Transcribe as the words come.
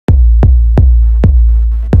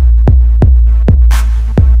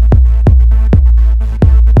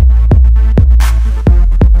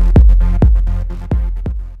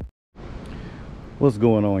What's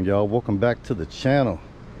going on, y'all? Welcome back to the channel.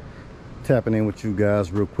 Tapping in with you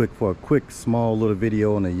guys real quick for a quick small little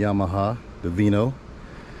video on the Yamaha, the Vino.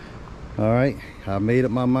 All right, I made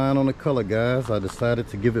up my mind on the color, guys. I decided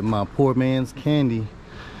to give it my poor man's candy.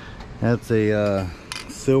 That's a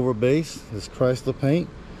silver base. It's Chrysler paint.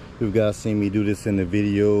 You guys seen me do this in the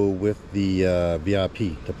video with the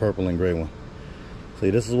VIP, the purple and gray one.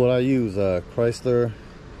 See, this is what I use. Chrysler.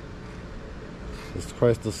 It's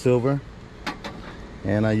Chrysler silver.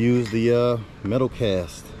 And I use the metal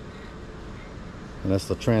cast, and that's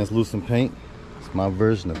the translucent paint. It's my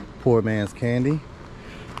version of poor man's candy.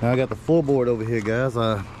 Now I got the floorboard over here, guys.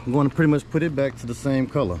 I'm going to pretty much put it back to the same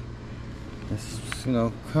color. It's, you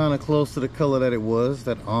know, kind of close to the color that it was,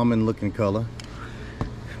 that almond looking color.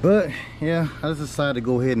 But yeah, I just decided to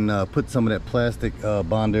go ahead and put some of that plastic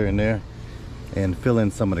bonder in there and fill in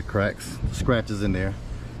some of the cracks, the scratches in there,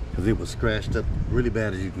 because it was scratched up really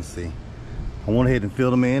bad, as you can see. I went ahead and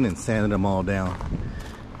filled them in and sanded them all down.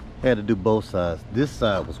 Had to do both sides. This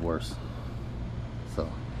side was worse. So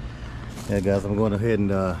yeah, guys, I'm going ahead and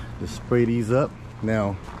just spray these up.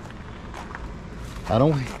 Now I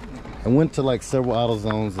went to like several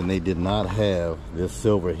AutoZones and they did not have this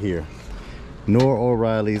silver here, nor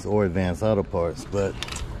O'Reilly's or Advanced Auto Parts, but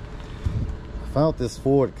I found this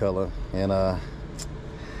Ford color, and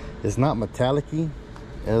it's not metallic-y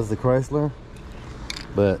as the Chrysler,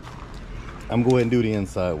 but I'm going to go ahead and do the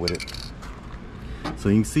inside with it. So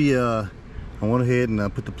you can see I went ahead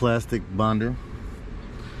and put the plastic bonder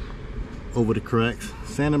over the cracks,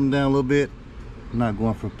 sand them down a little bit. I'm not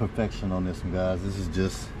going for perfection on this one, guys. This is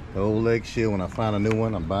just the old leg shit. When I find a new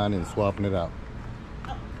one, I'm buying it and swapping it out.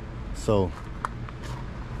 So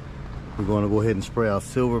we're going to go ahead and spray our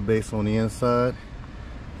silver base on the inside,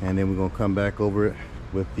 and then we're going to come back over it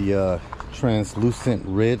with the translucent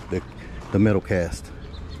red, the metal cast.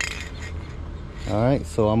 All right,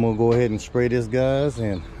 so I'm gonna go ahead and spray this, guys,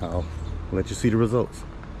 and I'll let you see the results.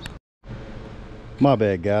 My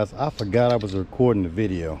bad, guys, I forgot I was recording the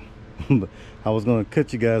video. I was gonna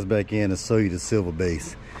cut you guys back in and show you the silver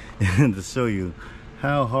base and to show you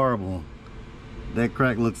how horrible that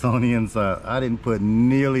crack looks on the inside. I didn't put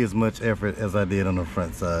nearly as much effort as I did on the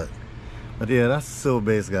front side. But yeah, that's the silver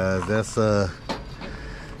base, guys. That's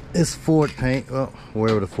it's Ford paint, well,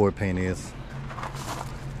 wherever the Ford paint is.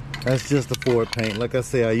 That's just the Ford paint. Like I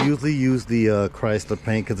say, I usually use the Chrysler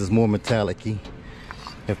paint because it's more metallic-y,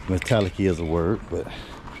 if metallic-y is a word. But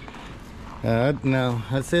now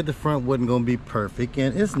I said the front wasn't gonna be perfect,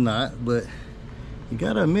 and it's not, but you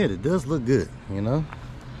gotta admit it does look good, you know.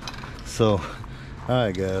 So all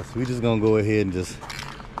right, guys, we just gonna go ahead and just,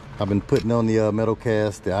 I've been putting on the metal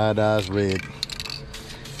cast, the iodized red,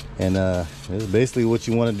 and this is basically what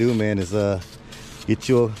you want to do, man, is get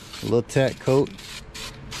your little tack coat,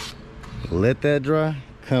 let that dry,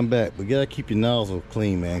 come back, but you gotta keep your nozzle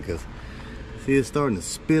clean, man, because see, it's starting to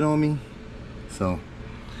spit on me. So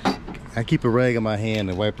I keep a rag in my hand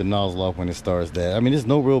and wipe the nozzle off when it starts that. I mean, it's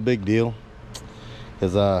no real big deal,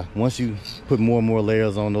 because once you put more and more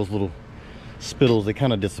layers on, those little spittles, they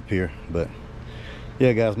kind of disappear. But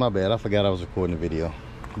yeah, guys, my bad, I forgot I was recording the video.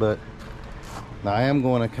 But now I am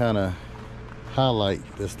going to kind of highlight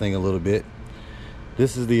this thing a little bit.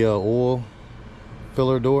 This is the oil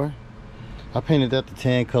filler door. I painted that the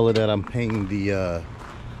tan color that I'm painting the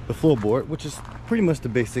floorboard, which is pretty much the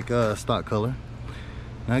basic stock color.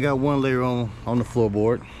 And I got one layer on the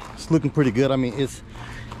floorboard. It's looking pretty good. I mean, it's,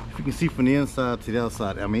 if you can see from the inside to the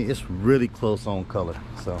outside, I mean, it's really close on color.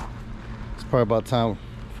 So it's probably about time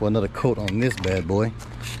for another coat on this bad boy.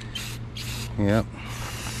 Yep.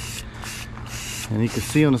 And you can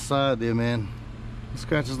see on the side there, man, the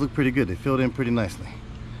scratches look pretty good. They filled in pretty nicely.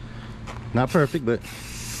 Not perfect, but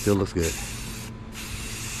still looks good.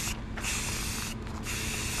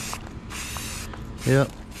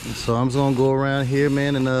 Yep, so I'm just gonna go around here,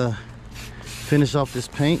 man, and finish off this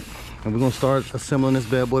paint, and we're gonna start assembling this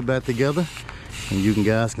bad boy back together, and you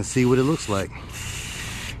guys can see what it looks like,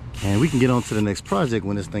 and we can get on to the next project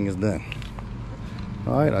when this thing is done.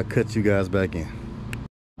 All right, I'll cut you guys back in.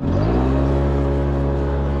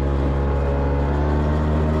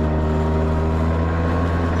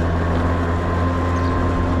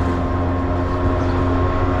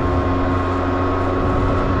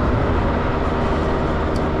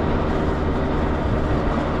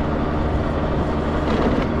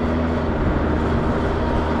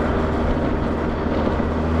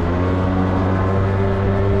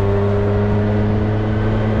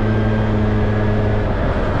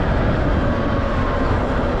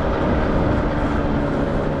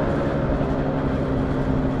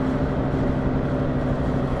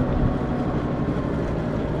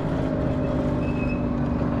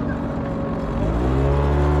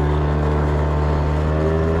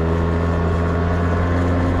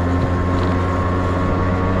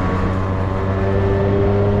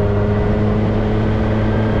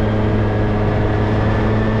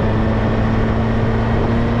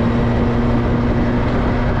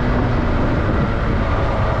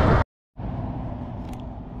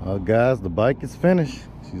 Guys, the bike is finished.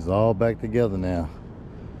 She's all back together now.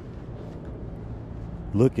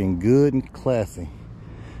 Looking good and classy.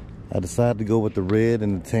 I decided to go with the red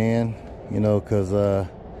and the tan, you know, because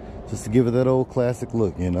just to give it that old classic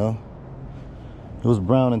look, you know. It was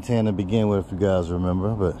brown and tan to begin with, if you guys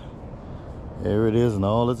remember, but there it is in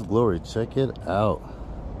all its glory. Check it out.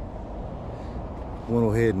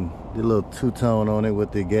 Went ahead and did a little two-tone on it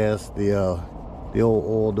with the gas, the old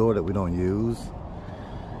oil door that we don't use.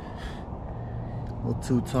 A little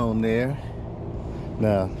two-tone there.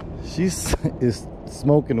 Now, she is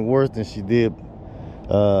smoking worse than she did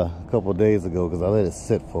a couple of days ago because I let it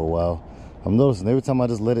sit for a while. I'm noticing every time I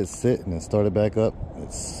just let it sit and then start it back up,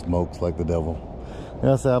 it smokes like the devil.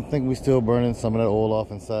 Like I said, I think we still burning some of that oil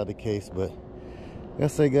off inside the case, but like I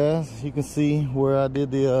say, guys, you can see where I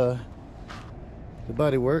did the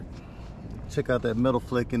body work. Check out that metal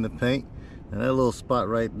fleck in the paint, and that little spot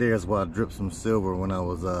right there is where I dripped some silver when I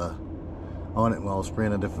was on it when I was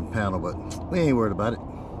spraying a different panel, but we ain't worried about it.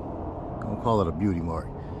 I'm gonna call it a beauty mark.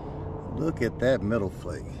 Look at that metal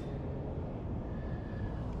flake.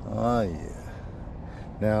 Oh yeah.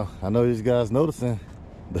 Now I know you guys noticing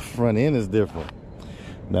the front end is different.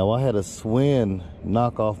 Now I had a Schwinn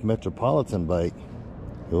knockoff Metropolitan bike.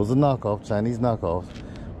 It was a knockoff, Chinese knockoff,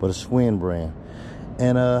 but a Schwinn brand.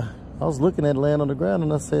 And I was looking at it laying on the ground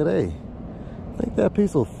and I said, hey, I think that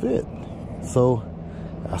piece will fit. So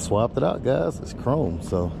I swapped it out, guys. It's chrome.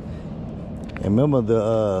 So, and remember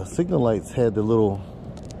the signal lights had the little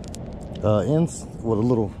ends with a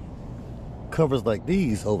little covers like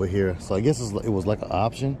these over here. So I guess it was like an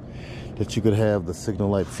option that you could have the signal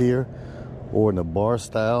lights here or in the bar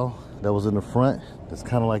style that was in the front. That's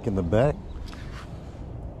kind of like in the back.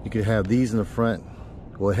 You could have these in the front,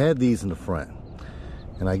 or it had these in the front.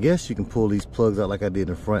 And I guess you can pull these plugs out like I did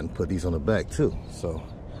in the front and put these on the back too. So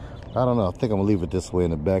I don't know, I think I'm gonna leave it this way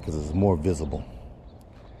in the back because it's more visible.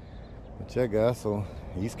 But yeah, guys, so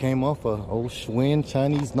these came off a old Schwinn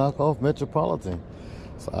Chinese knockoff Metropolitan.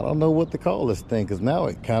 So I don't know what to call this thing because now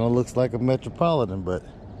it kind of looks like a Metropolitan, but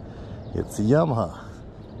it's a Yamaha.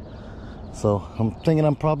 So I'm thinking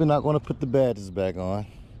I'm probably not going to put the badges back on.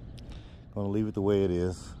 I'm going to leave it the way it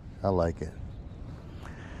is. I like it.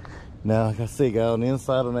 Now, like I say, guys, on the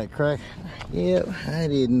inside on that crack, yeah, I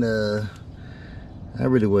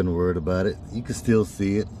really wasn't worried about it. You can still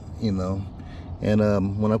see it, you know. And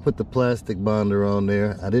when I put the plastic bonder on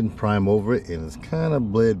there, I didn't prime over it, and it's kind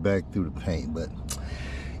of bled back through the paint, but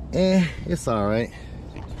it's all right.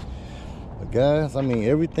 But guys, I mean,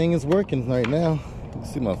 everything is working right now. You can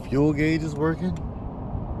see my fuel gauge is working.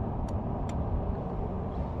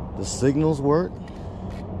 The signals work.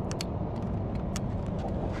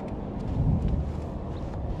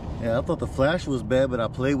 Yeah, I thought the flash was bad, but I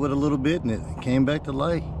played with it a little bit and it came back to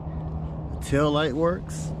light. The tail light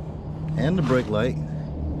works and the brake light.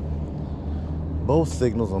 Both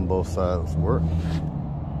signals on both sides work.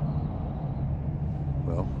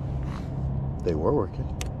 Well, they were working.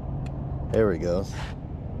 There it goes.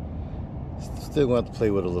 Still going to have to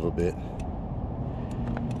play with it a little bit.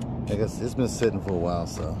 I guess it's been sitting for a while,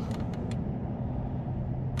 so.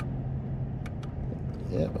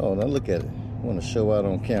 Yeah, oh, now look at it. I want to show out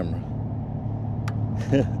on camera.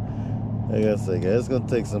 Like I say, guys, it's gonna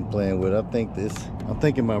take some playing with it. I'm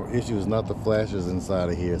thinking my issue is not the flashers inside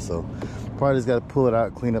of here, so probably just got to pull it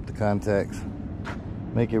out, clean up the contacts,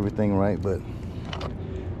 make everything right. But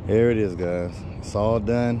there it is, guys. It's all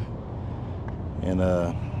done, and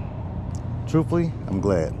truthfully, I'm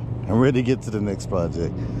glad. I'm ready to get to the next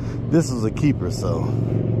project. This is a keeper, so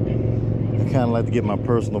I kind of like to get my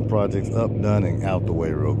personal projects up, done, and out the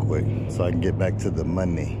way real quick so I can get back to the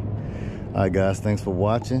money. All right, guys, thanks for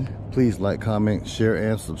watching. Please like, comment, share,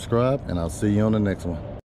 and subscribe, and I'll see you on the next one.